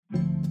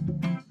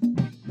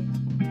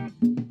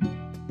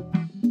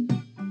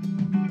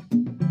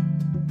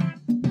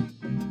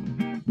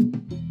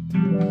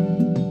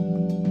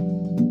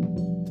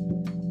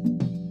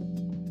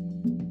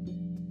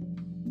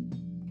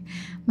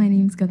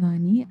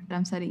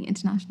I'm studying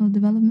international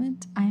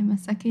development. I am a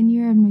second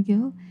year at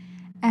McGill.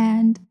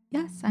 And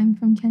yes, I'm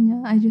from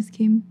Kenya. I just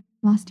came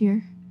last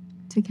year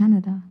to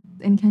Canada.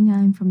 In Kenya,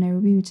 I'm from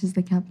Nairobi, which is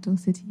the capital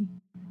city.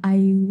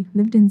 I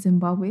lived in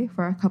Zimbabwe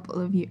for a couple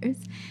of years,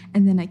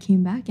 and then I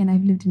came back, and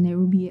I've lived in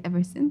Nairobi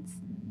ever since.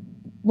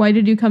 Why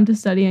did you come to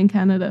study in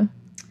Canada?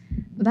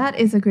 That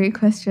is a great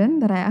question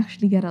that I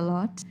actually get a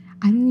lot.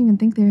 I don't even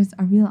think there's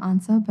a real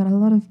answer, but a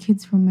lot of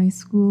kids from my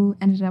school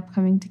ended up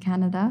coming to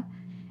Canada.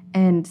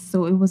 And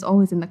so it was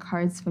always in the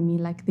cards for me.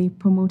 Like, they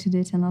promoted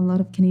it, and a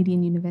lot of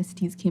Canadian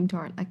universities came to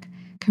our like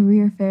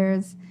career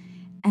fairs.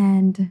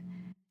 And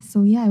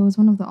so yeah, it was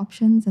one of the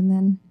options, and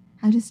then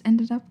I just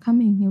ended up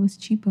coming. It was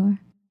cheaper,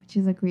 which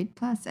is a great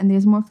plus. And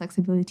there's more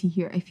flexibility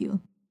here, I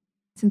feel,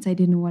 since I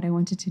didn't know what I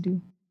wanted to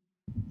do.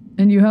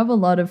 And you have a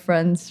lot of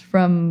friends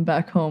from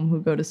back home who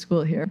go to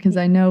school here, because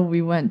I know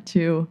we went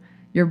to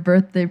your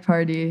birthday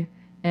party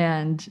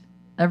and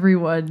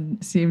everyone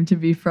seemed to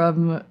be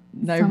from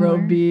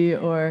Nairobi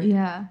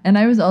Yeah. And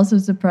I was also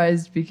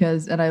surprised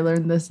because, and I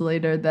learned this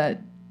later,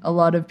 that a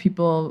lot of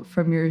people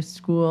from your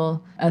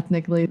school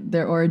ethnically,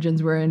 their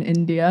origins were in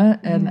India.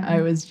 And Yeah.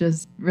 I was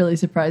just really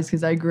surprised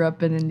because I grew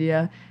up in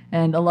India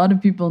and a lot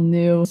of people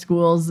knew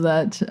schools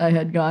that I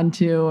had gone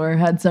to or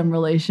had some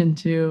relation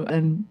to.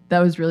 And that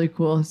was really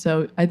cool.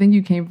 So I think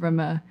you came from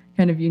a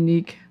kind of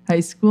unique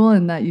high school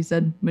and that you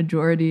said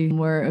majority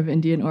were of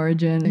Indian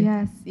origin.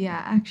 Yes,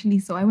 yeah, actually.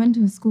 So I went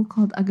to a school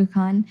called Aga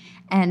Khan,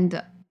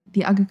 and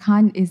the Aga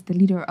Khan is the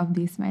leader of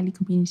the Ismaili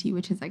community,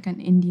 which is like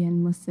an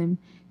Indian Muslim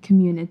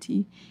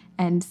community.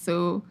 And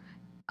so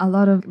a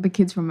lot of the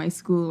kids from my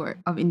school were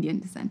of Indian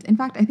descent. In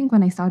fact, I think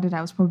when I started,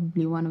 I was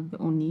probably one of the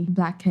only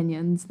Black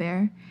Kenyans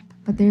there.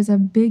 But there's a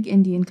big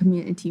Indian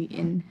community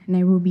in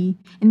Nairobi,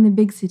 in the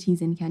big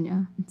cities in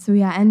Kenya. So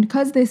yeah, and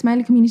because the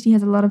Ismaili community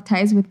has a lot of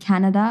ties with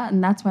Canada,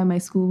 and that's why my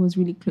school was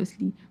really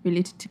closely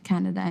related to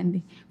Canada, and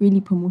they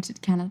really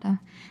promoted Canada.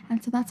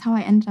 And so that's how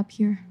I ended up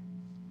here.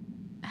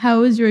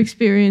 How has your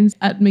experience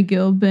at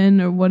McGill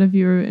been, or what have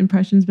your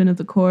impressions been of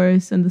the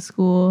course and the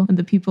school and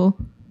the people?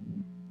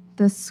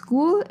 The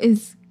school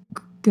is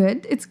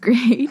good. It's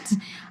great.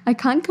 I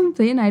can't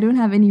complain. I don't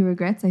have any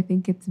regrets. I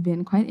think it's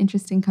been quite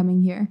interesting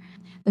coming here.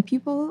 The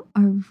people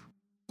are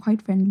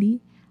quite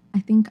friendly. I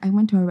think I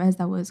went to a res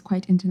that was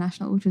quite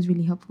international, which was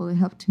really helpful. It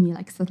helped me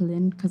like settle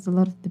in because a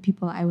lot of the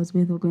people I was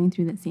with were going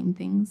through the same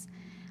things.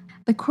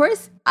 The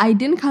course, I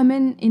didn't come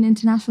in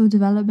international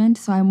development,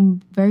 so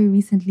I'm very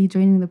recently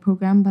joining the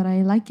program, but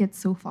I like it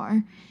so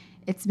far.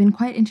 It's been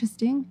quite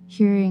interesting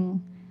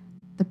hearing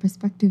the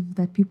perspective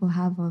that people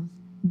have of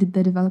the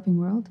developing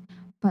world.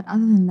 But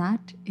other than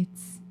that,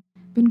 it's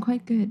been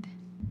quite good.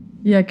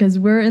 Yeah, because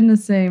we're in the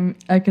same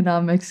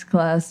economics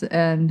class,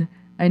 and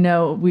I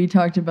know we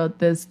talked about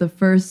this. The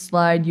first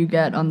slide you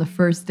get on the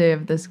first day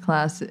of this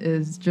class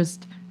is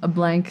just a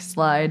blank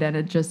slide, and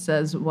it just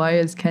says, "Why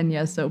is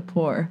Kenya so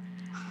poor?"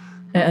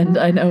 And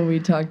I know we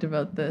talked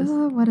about this.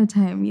 Oh, what a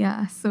time,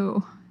 yeah.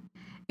 So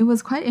it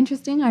was quite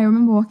interesting. I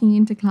remember walking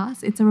into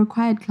class. It's a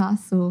required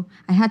class, so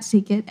I had to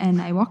take it,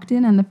 and I walked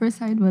in, and the first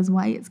slide was,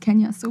 "Why is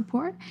Kenya so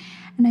poor?"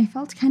 And I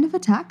felt kind of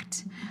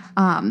attacked,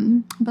 but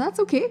that's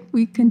okay.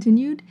 We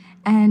continued,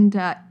 and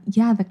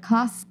yeah, the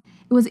class,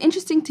 it was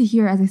interesting to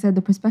hear, as I said,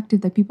 the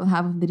perspective that people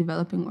have of the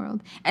developing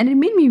world. And it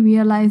made me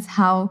realize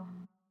how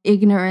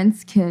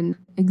ignorance can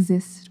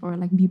exist or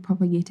like be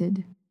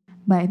propagated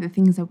by the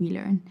things that we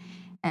learn.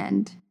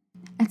 And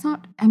it's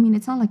not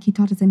like he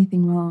taught us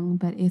anything wrong,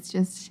 but it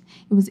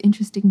was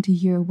interesting to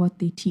hear what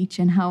they teach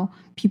and how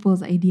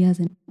people's ideas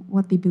and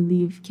what they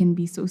believe can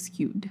be so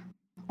skewed.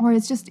 Or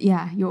it's just,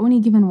 yeah, you're only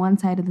given one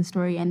side of the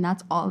story, and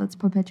that's all that's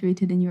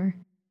perpetuated in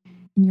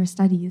your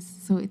studies.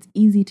 So it's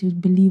easy to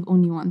believe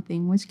only one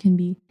thing, which can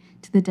be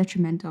to the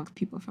detriment of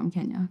people from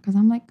Kenya. Because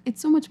I'm like,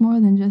 it's so much more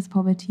than just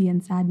poverty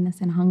and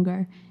sadness and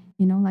hunger.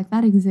 You know, like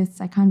that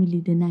exists. I can't really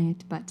deny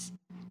it, but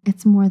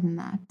it's more than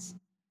that.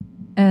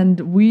 And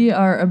we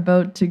are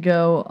about to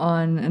go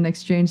on an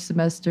exchange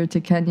semester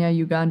to Kenya,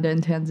 Uganda,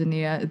 and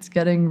Tanzania. It's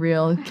getting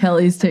real.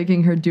 Kelly's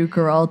taking her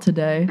Dukeral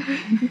today.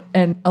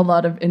 And a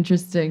lot of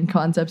interesting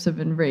concepts have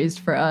been raised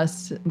for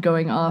us,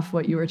 going off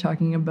what you were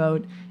talking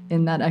about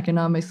in that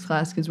economics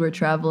class, because we're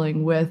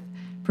traveling with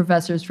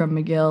professors from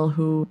McGill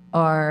who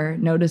are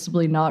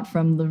noticeably not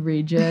from the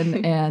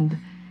region. And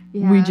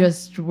we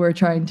just were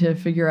trying to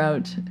figure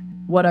out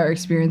what our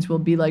experience will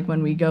be like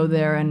when we go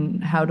there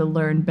and how to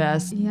learn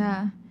best.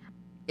 Yeah.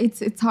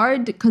 It's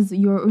hard because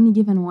you're only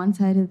given one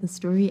side of the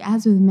story,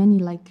 as with many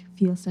like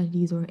field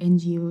studies or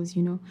NGOs,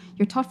 you know.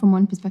 You're taught from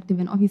one perspective,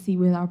 and obviously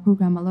with our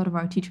program, a lot of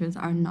our teachers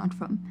are not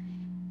from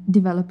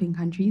developing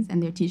countries,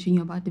 and they're teaching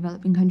you about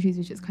developing countries,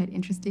 which is quite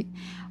interesting.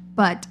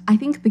 But I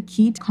think the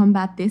key to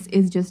combat this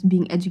is just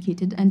being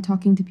educated and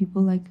talking to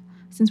people. Like,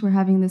 since we're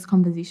having this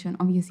conversation,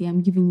 obviously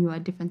I'm giving you a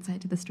different side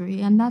to the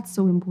story, and that's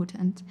so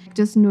important.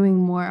 Just knowing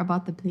more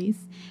about the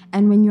place.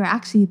 And when you're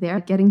actually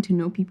there, getting to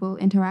know people,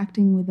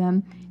 interacting with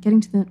them,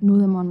 getting to know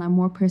them on a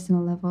more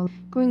personal level,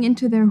 going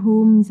into their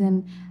homes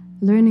and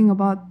learning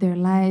about their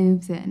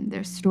lives and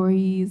their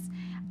stories,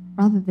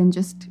 rather than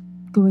just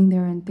going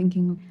there and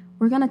thinking,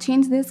 we're going to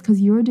change this because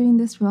you're doing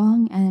this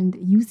wrong and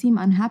you seem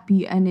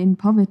unhappy and in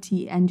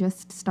poverty and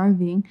just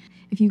starving.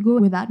 If you go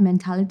with that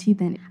mentality,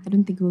 then I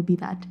don't think it will be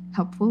that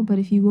helpful. But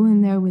if you go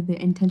in there with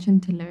the intention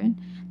to learn,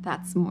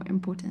 that's more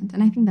important.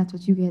 And I think that's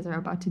what you guys are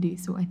about to do.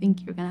 So I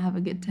think you're going to have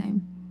a good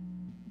time.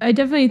 I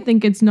definitely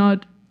think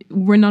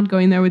we're not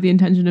going there with the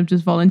intention of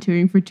just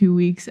volunteering for 2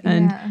 weeks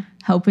and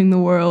helping the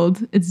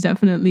world. It's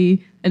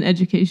definitely an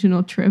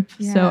educational trip.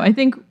 Yeah. So I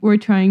think we're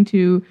trying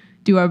to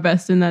do our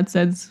best in that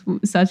sense.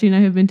 Sachi and I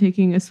have been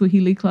taking a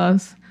Swahili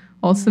class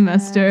all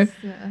semester,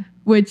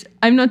 which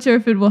I'm not sure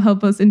if it will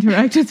help us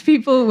interact with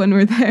people when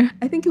we're there.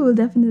 I think it will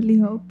definitely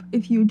help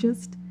if you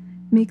just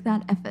make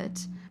that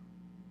effort.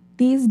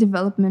 These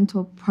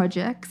developmental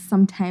projects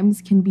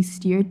sometimes can be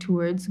steered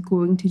towards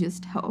going to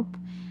just help,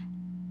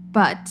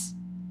 but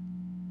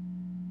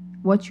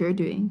what you're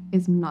doing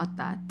is not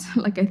that.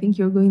 Like, I think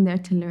you're going there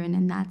to learn,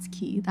 and that's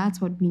key. That's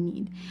what we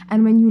need.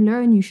 And when you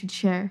learn, you should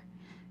share,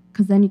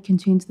 because then you can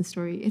change the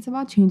story. It's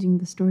about changing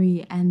the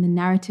story and the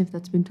narrative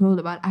that's been told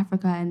about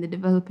Africa and the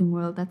developing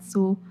world. It's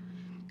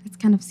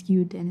kind of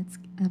skewed and it's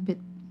a bit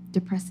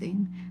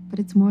depressing, but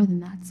it's more than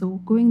that.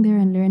 So going there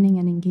and learning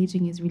and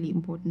engaging is really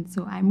important.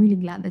 So I'm really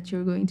glad that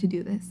you're going to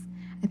do this.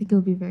 I think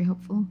it'll be very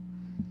helpful.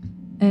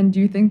 And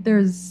do you think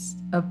there's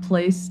a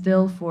place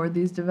still for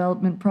these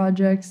development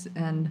projects,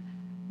 and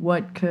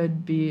what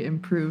could be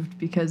improved?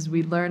 Because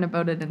we learn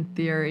about it in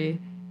theory,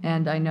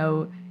 and I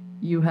know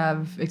you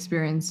have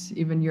experience,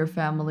 even your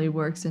family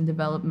works in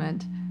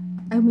development.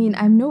 I mean,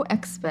 I'm no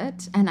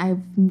expert and I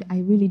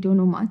really don't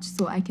know much,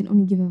 so I can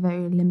only give a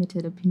very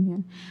limited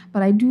opinion.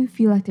 But I do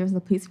feel like there's a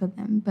place for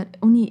them, but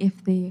only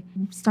if they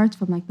start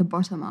from like the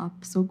bottom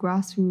up. So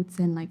grassroots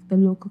and like the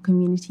local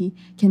community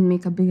can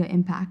make a bigger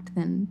impact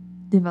than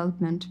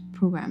development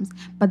programs.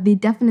 But they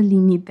definitely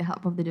need the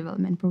help of the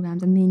development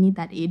programs and they need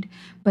that aid.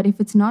 But if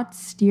it's not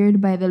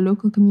steered by the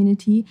local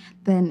community,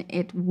 then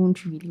it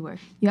won't really work.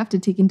 You have to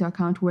take into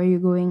account where you're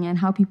going and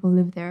how people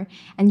live there.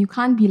 And you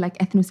can't be like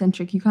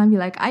ethnocentric. You can't be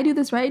like, I do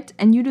this right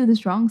and you do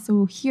this wrong,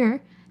 so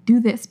here, do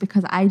this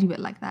because I do it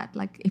like that.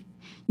 Like, if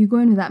you go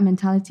in with that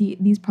mentality,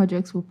 these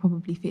projects will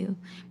probably fail.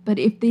 But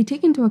if they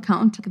take into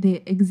account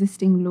the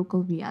existing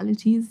local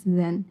realities,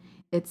 then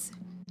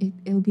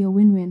it'll be a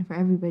win-win for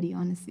everybody,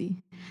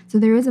 honestly. So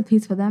there is a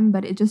place for them,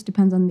 but it just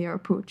depends on their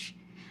approach.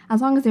 As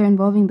long as they're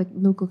involving the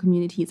local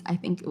communities, I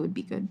think it would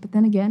be good. But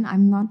then again,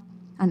 I'm not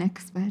an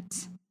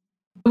expert.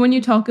 When you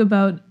talk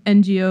about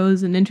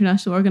NGOs and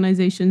international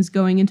organizations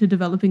going into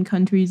developing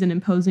countries and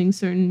imposing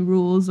certain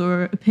rules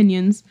or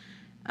opinions,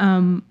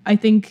 I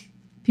think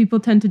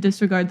people tend to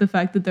disregard the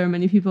fact that there are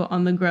many people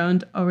on the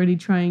ground already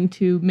trying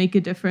to make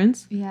a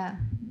difference. Yeah,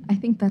 I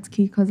think that's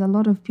key because a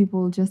lot of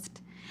people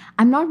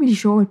I'm not really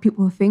sure what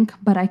people think,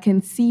 but I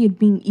can see it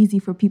being easy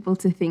for people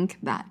to think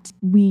that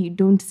we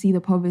don't see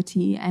the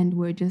poverty and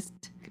we're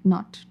just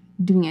not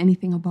doing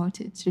anything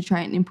about it to try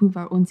and improve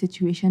our own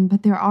situation.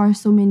 But there are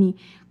so many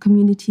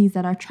communities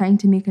that are trying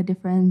to make a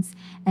difference,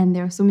 and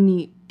there are so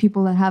many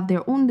people that have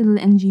their own little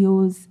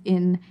NGOs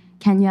in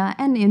Kenya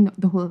and in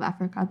the whole of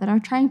Africa that are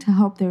trying to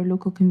help their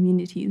local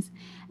communities.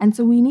 And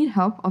so we need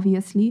help,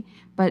 obviously,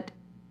 but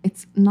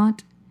it's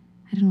not,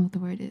 I don't know what the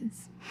word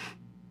is.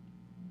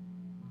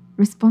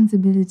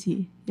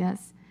 Responsibility,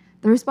 yes.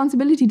 The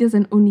responsibility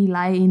doesn't only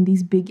lie in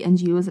these big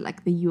NGOs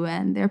like the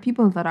UN. There are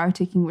people that are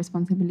taking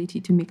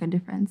responsibility to make a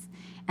difference,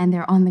 and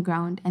they're on the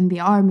ground, and they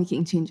are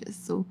making changes.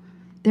 So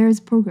there is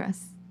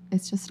progress.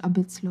 It's just a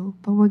bit slow,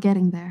 but we're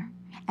getting there.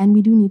 And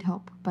we do need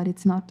help, but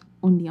it's not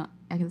only,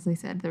 as I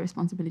said, the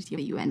responsibility of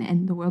the UN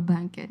and the World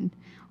Bank and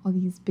all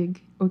these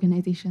big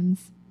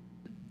organizations.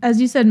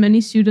 As you said,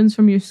 many students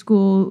from your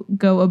school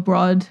go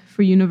abroad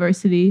for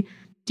university.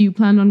 Do you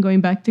plan on going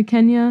back to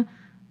Kenya?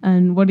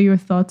 And what are your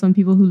thoughts on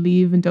people who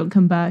leave and don't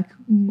come back,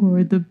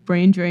 or the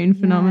brain drain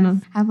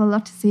phenomenon? Yes, I have a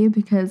lot to say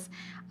because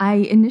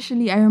I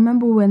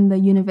remember when the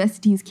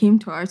universities came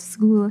to our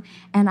school,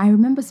 and I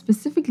remember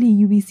specifically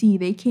UBC,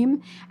 they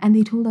came and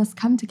they told us,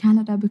 come to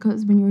Canada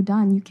because when you're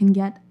done, you can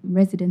get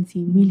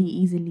residency really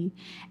easily.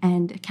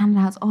 And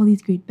Canada has all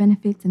these great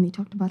benefits, and they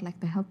talked about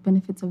like the health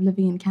benefits of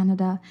living in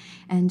Canada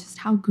and just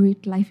how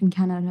great life in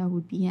Canada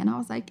would be. And I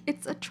was like,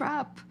 it's a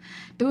trap.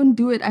 Don't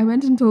do it. I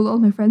went and told all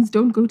my friends,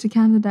 don't go to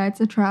Canada.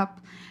 It's a trap.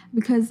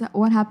 Because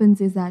what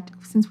happens is that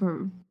since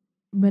we're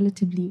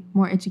relatively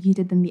more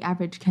educated than the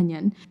average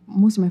Kenyan,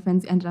 most of my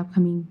friends ended up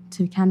coming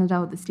to Canada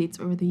or the States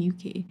or the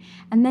UK.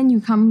 And then you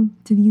come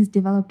to these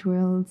developed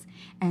worlds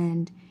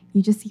and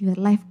you just see that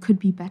life could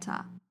be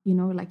better. You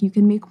know, like you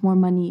can make more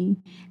money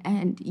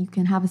and you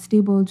can have a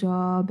stable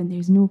job and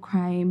there's no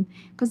crime,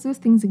 because those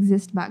things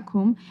exist back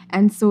home.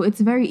 And so it's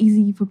very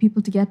easy for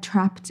people to get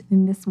trapped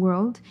in this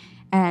world.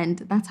 And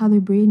that's how the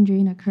brain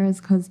drain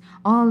occurs, because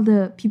all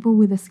the people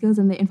with the skills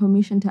and the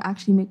information to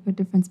actually make a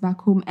difference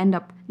back home end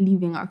up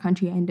leaving our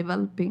country and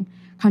developing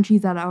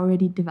countries that are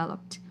already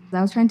developed.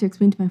 I was trying to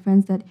explain to my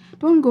friends that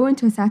don't go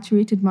into a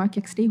saturated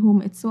market, stay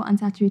home. It's so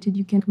unsaturated,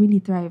 you can really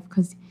thrive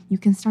because you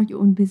can start your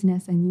own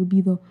business and you'll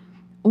be the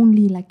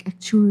only like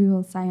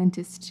actuarial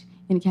scientist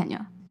in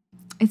Kenya.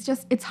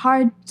 it's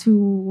hard to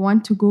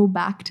want to go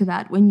back to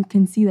that when you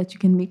can see that you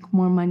can make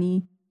more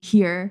money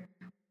here.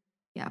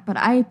 Yeah, but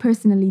I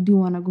personally do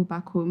want to go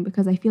back home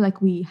because I feel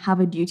like we have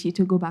a duty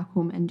to go back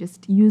home and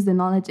just use the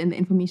knowledge and the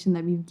information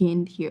that we've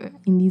gained here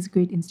in these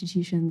great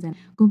institutions and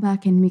go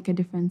back and make a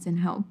difference and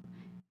help.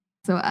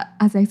 So,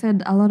 as I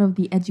said, a lot of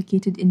the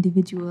educated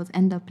individuals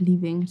end up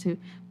leaving to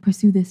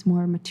pursue this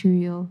more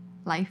material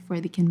life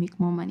where they can make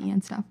more money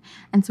and stuff.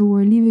 And so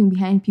we're leaving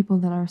behind people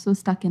that are so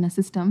stuck in a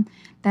system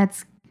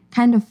that's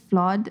kind of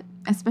flawed.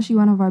 Especially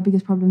one of our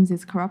biggest problems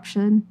is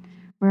corruption,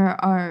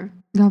 where our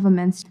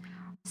governments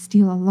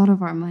steal a lot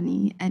of our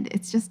money, and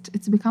it's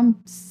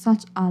become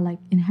such a like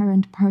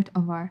inherent part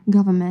of our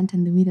government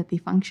and the way that they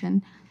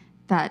function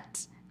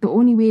that the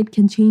only way it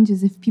can change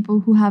is if people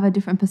who have a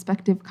different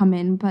perspective come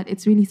in. But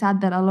it's really sad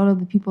that a lot of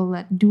the people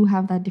that do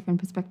have that different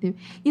perspective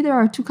either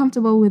are too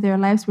comfortable with their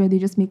lives where they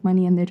just make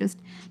money and they're just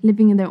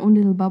living in their own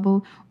little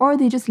bubble, or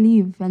they just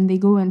leave and they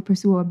go and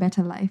pursue a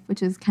better life,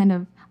 which is kind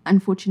of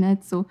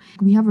unfortunate. So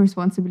we have a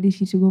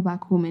responsibility to go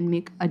back home and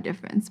make a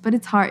difference. But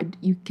it's hard.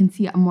 You can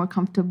see a more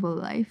comfortable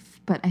life,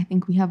 but I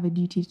think we have a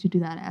duty to do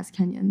that as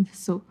Kenyans.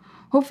 So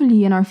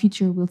hopefully in our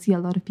future, we'll see a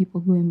lot of people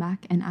going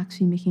back and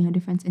actually making a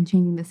difference and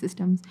changing the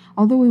systems.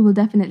 Although it will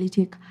definitely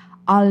take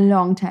a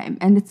long time,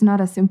 and it's not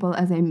as simple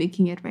as I'm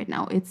making it right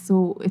now. It's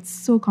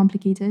so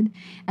complicated,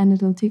 and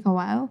it'll take a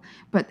while,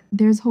 but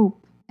there's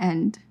hope,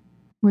 and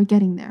we're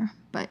getting there.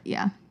 But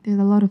yeah, there's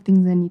a lot of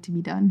things that need to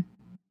be done.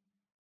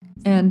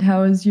 And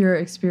how has your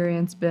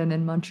experience been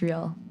in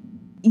Montreal?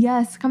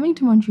 Yes, coming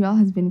to Montreal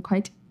has been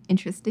quite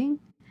interesting.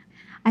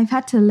 I've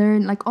had to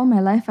learn, like all my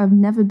life, I've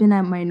never been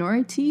a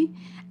minority.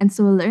 And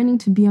so learning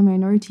to be a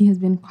minority has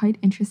been quite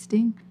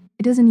interesting.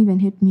 It doesn't even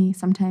hit me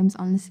sometimes,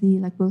 honestly.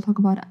 Like we'll talk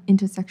about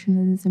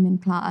intersectionalism in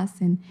class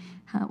and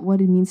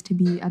what it means to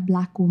be a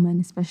Black woman,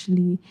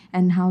 especially,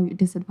 and how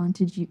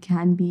disadvantaged you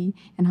can be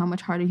and how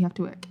much harder you have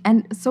to work.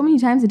 And so many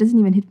times it doesn't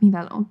even hit me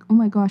that, oh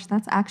my gosh,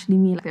 that's actually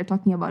me. Like they're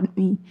talking about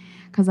me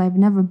because I've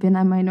never been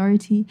a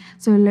minority.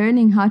 So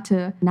learning how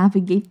to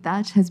navigate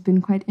that has been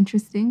quite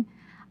interesting.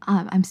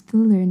 I'm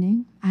still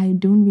learning. I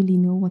don't really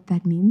know what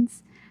that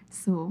means.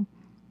 So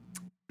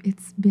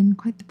it's been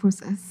quite the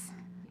process.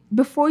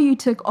 Before you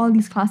took all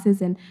these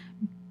classes and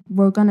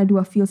we're going to do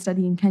a field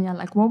study in Kenya,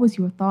 like what was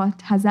your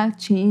thought? Has that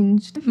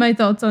changed? My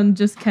thoughts on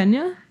just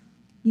Kenya?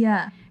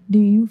 Yeah. Do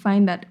you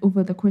find that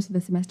over the course of the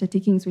semester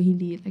taking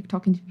Swahili, like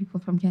talking to people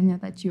from Kenya,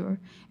 that your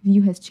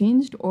view has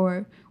changed,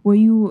 or were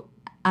you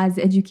as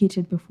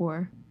educated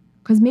before?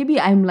 Because maybe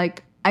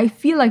I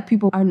feel like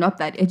people are not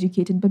that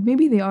educated, but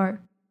maybe they are.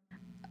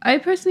 I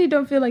personally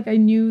don't feel like I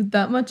knew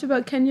that much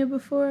about Kenya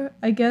before.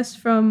 I guess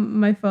from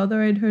my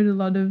father, I'd heard a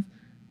lot of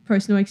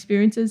personal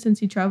experiences since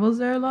he travels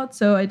there a lot.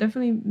 So I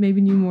definitely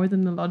maybe knew more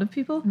than a lot of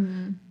people.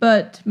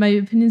 But my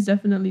opinions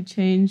definitely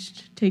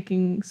changed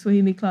taking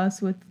Swahili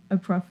class with a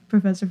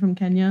professor from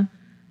Kenya.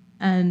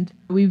 And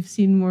we've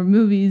seen more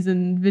movies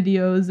and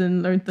videos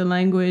and learned the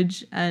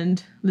language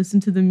and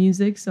listened to the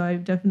music. So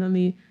I've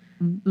definitely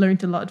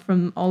learned a lot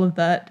from all of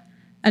that.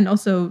 And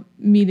also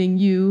meeting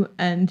you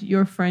and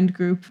your friend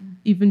group,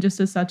 even just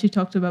as Sachi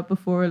talked about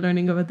before,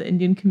 learning about the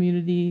Indian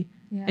community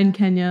in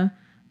Kenya,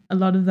 a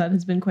lot of that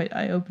has been quite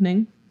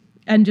eye-opening.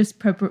 And just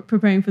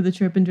preparing for the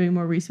trip and doing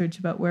more research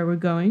about where we're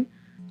going.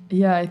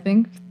 Yeah, I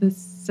think this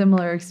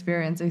similar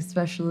experience,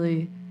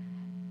 especially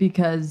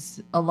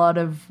because a lot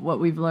of what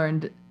we've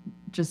learned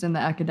just in the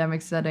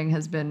academic setting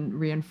has been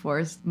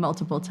reinforced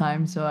multiple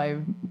times. So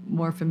I'm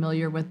more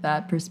familiar with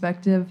that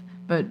perspective.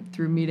 But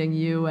through meeting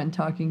you and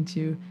talking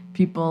to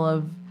people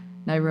of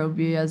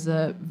Nairobi as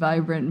a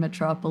vibrant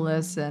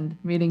metropolis and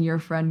meeting your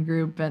friend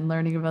group and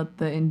learning about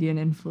the Indian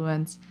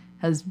influence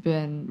has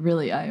been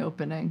really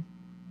eye-opening.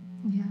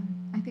 Yeah,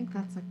 I think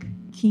that's like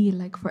key,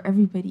 like for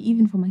everybody,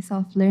 even for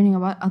myself, learning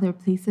about other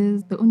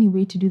places. The only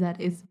way to do that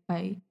is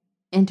by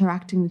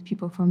interacting with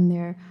people from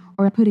there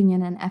or putting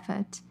in an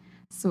effort.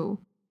 So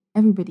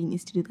everybody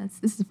needs to do that.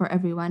 This is for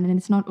everyone, and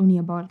it's not only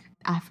about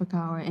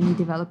Africa or any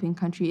developing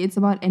country. It's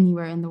about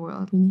anywhere in the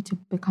world. We need to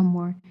become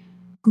more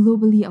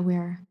globally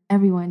aware.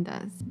 Everyone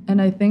does.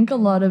 And I think a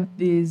lot of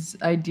these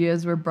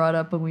ideas were brought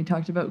up when we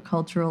talked about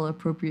cultural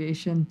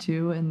appropriation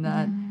too, in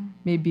that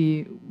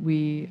maybe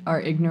we are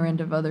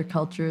ignorant of other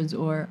cultures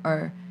or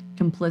are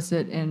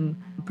complicit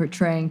in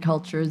portraying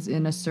cultures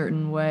in a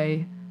certain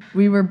way.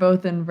 We were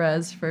both in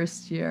Res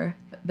first year.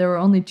 There were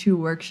only 2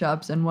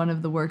 workshops, and one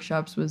of the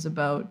workshops was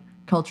about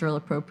cultural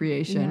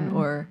appropriation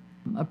or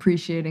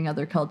appreciating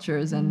other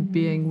cultures and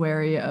being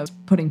wary of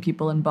putting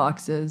people in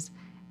boxes.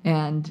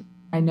 And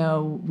I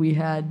know we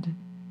had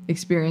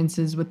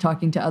experiences with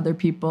talking to other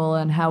people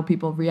and how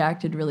people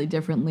reacted really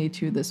differently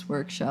to this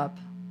workshop.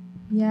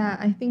 Yeah,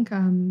 I think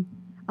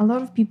a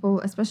lot of people,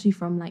 especially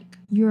from like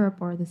Europe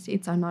or the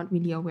States, are not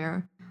really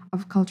aware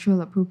of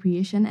cultural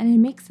appropriation, and it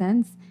makes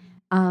sense.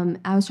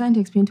 I was trying to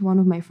explain to one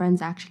of my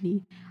friends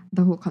actually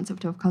the whole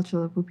concept of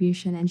cultural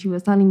appropriation, and she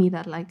was telling me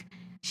that like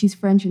she's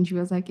French, and she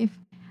was like, if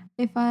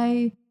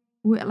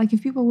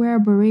people wear a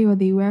beret or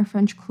they wear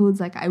French clothes,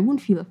 like I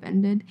won't feel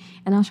offended.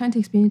 And I was trying to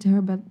explain it to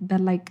her, but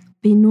that like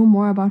they know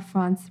more about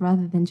France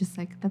rather than just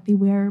like that they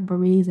wear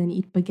berets and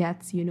eat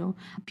baguettes, you know.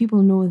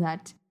 People know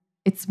that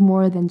it's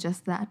more than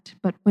just that.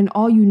 But when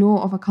all you know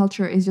of a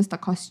culture is just a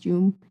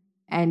costume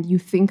and you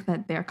think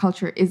that their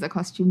culture is a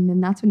costume,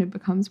 then that's when it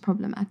becomes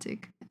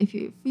problematic. If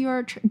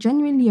you're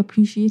genuinely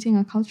appreciating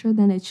a culture,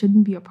 then it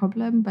shouldn't be a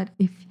problem. But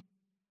if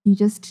you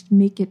just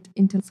make it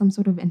into some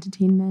sort of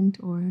entertainment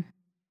or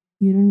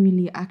you don't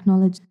really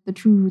acknowledge the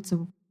true roots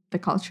of the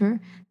culture,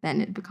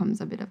 then it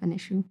becomes a bit of an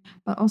issue.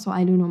 But also,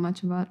 I don't know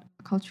much about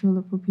cultural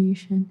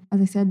appropriation.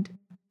 As I said,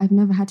 I've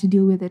never had to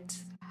deal with it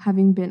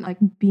having been like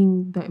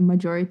being the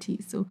majority.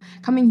 So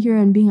coming here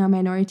and being a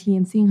minority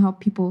and seeing how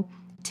people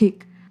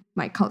take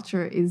my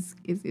culture is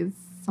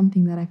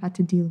something that I've had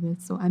to deal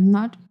with. So I'm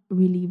not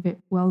really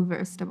well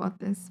versed about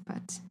this,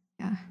 but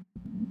yeah.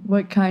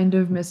 What kind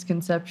of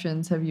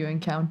misconceptions have you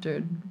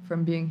encountered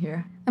from being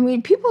here? I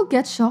mean, people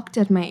get shocked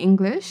at my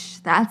English.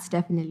 That's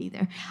definitely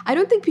there. I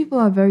don't think people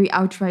are very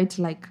outright,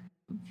 like,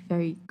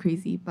 very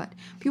crazy, but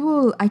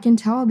people, I can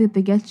tell that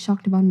they get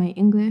shocked about my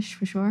English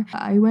for sure.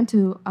 I went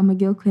to a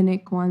McGill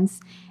clinic once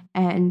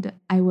and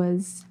I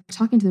was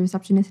talking to the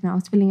receptionist and I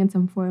was filling in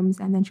some forms.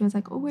 And then she was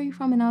like, oh, where are you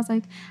from? And I was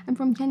like, I'm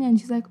from Kenya. And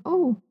she's like,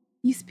 oh,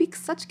 you speak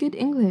such good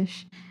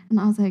English. And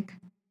I was like,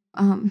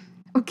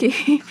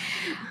 okay.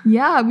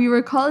 Yeah, we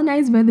were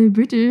colonized by the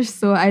British,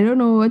 so I don't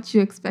know what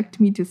you expect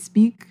me to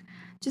speak.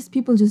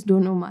 People just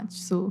don't know much.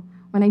 So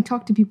when I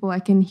talk to people, I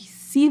can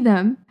see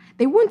them.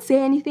 They won't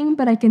say anything,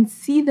 but I can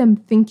see them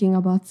thinking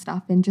about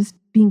stuff and just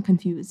being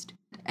confused.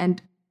 And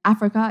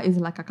Africa is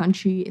like a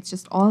country. It's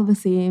just all the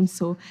same.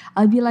 So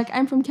I'll be like,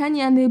 I'm from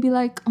Kenya. And they'll be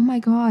like, oh my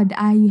God,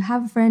 I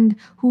have a friend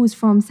who's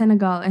from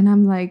Senegal. And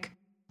I'm like,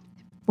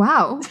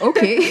 wow,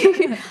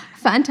 okay.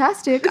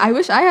 Fantastic. I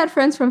wish I had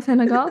friends from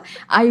Senegal.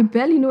 I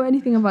barely know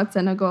anything about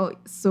Senegal.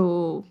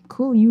 So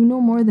cool, you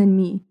know more than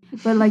me.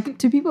 But like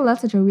to people,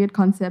 that's such a weird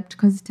concept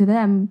because to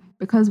them,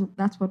 because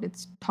that's what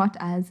it's taught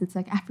as, it's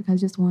like Africa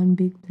is just one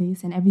big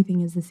place and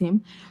everything is the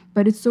same.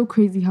 But it's so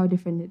crazy how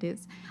different it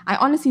is. I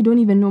honestly don't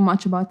even know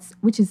much about,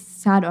 which is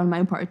sad on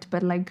my part,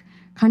 but like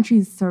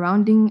countries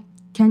surrounding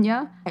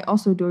Kenya, I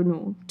also don't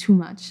know too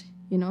much.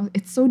 You know,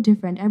 it's so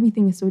different.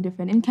 Everything is so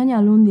different. In Kenya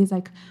alone, there's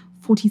like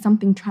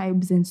 40-something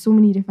tribes and so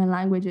many different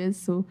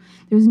languages. So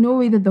there's no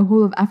way that the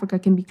whole of Africa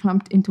can be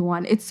clumped into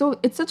one. It's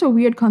such a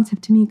weird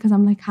concept to me because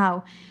I'm like,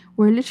 how?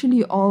 We're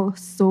literally all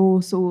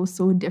so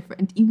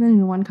different. Even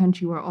in one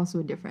country, we're all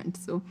so different.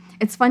 So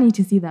it's funny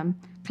to see them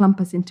clump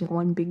us into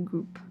one big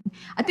group.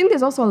 I think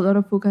there's also a lot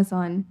of focus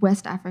on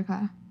West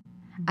Africa.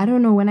 I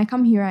don't know, when I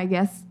come here, I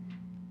guess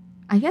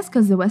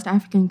because the West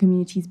African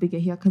community is bigger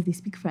here because they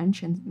speak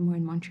French and more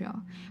in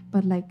Montreal.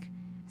 But like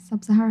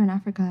Sub-Saharan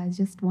Africa is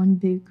just one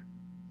big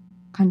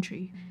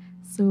country.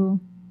 So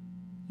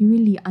you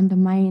really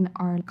undermine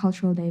our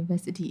cultural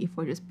diversity if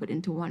we're just put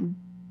into one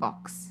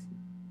box.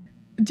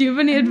 Do you have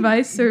any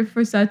advice for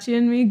Sachi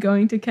and me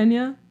going to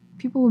Kenya?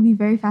 People will be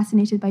very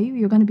fascinated by you.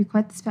 You're going to be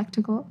quite the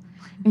spectacle.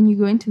 When you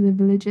go into the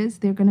villages,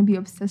 they're going to be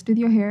obsessed with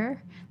your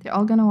hair. They're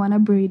all going to want to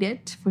braid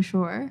it for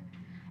sure.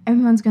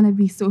 Everyone's going to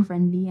be so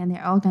friendly and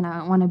they're all going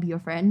to want to be your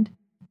friend.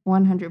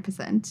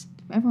 100%.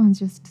 Everyone's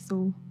just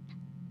so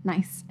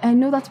nice. I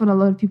know that's what a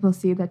lot of people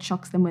say that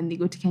shocks them when they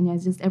go to Kenya.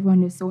 It's just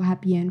everyone is so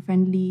happy and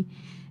friendly.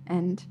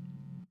 And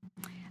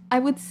I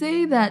would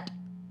say that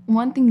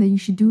one thing that you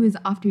should do is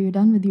after you're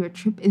done with your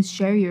trip is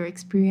share your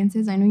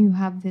experiences. I know you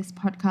have this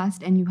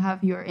podcast and you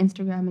have your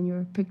Instagram and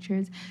your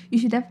pictures. You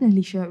should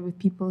definitely share it with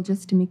people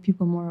just to make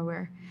people more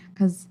aware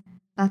because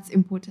that's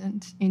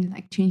important in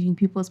like changing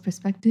people's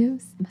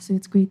perspectives. So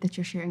it's great that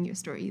you're sharing your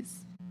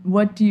stories.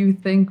 What do you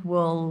think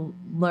we'll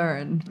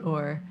learn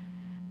or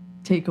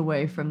take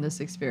away from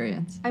this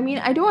experience? I mean,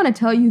 I don't want to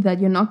tell you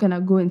that you're not going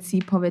to go and see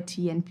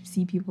poverty and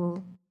see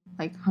people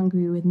like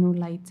hungry with no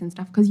lights and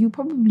stuff, because you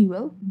probably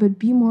will, but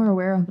be more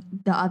aware of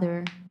the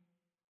other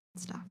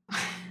stuff.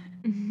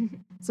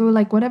 So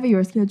like whatever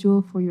your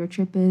schedule for your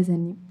trip is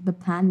and the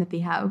plan that they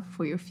have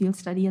for your field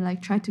study,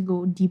 like try to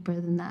go deeper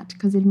than that,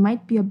 because it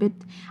might be a bit,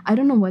 I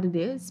don't know what it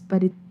is,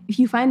 but if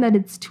you find that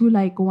it's too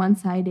like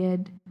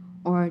one-sided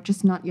or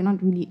just not, you're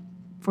not really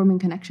forming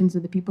connections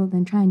with the people,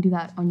 then try and do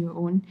that on your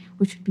own,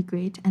 which would be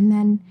great. And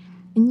then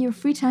in your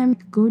free time,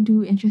 go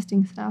do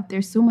interesting stuff.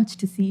 There's so much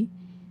to see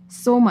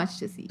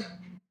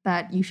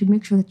that you should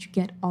make sure that you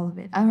get all of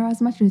it, or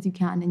as much as you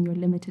can in your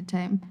limited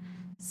time.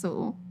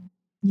 So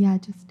yeah,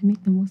 just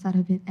make the most out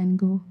of it and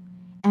go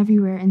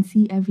everywhere and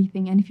see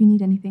everything. And if you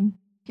need anything,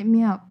 hit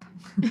me up.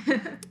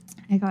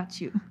 I got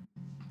you.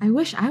 I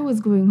wish I was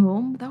going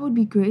home. That would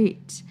be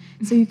great.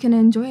 So you can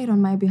enjoy it on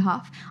my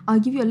behalf. I'll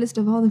give you a list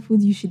of all the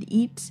foods you should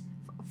eat.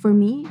 For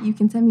me, you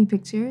can send me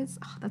pictures.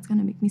 Oh, that's going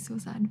to make me so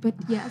sad. But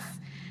yes,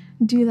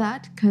 do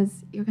that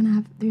because you're going to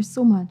have, there's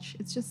so much.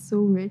 It's just so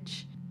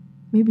rich.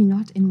 Maybe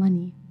not in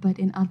money, but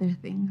in other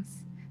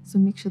things. So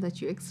make sure that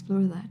you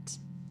explore that.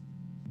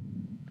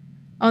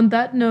 On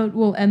that note,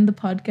 we'll end the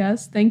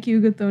podcast. Thank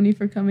you, Gathoni,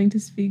 for coming to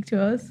speak to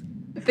us.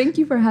 Thank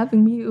you for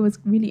having me. It was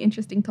really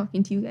interesting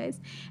talking to you guys.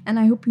 And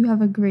I hope you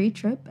have a great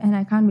trip. And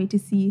I can't wait to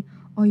see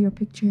all your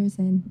pictures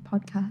and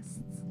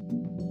podcasts.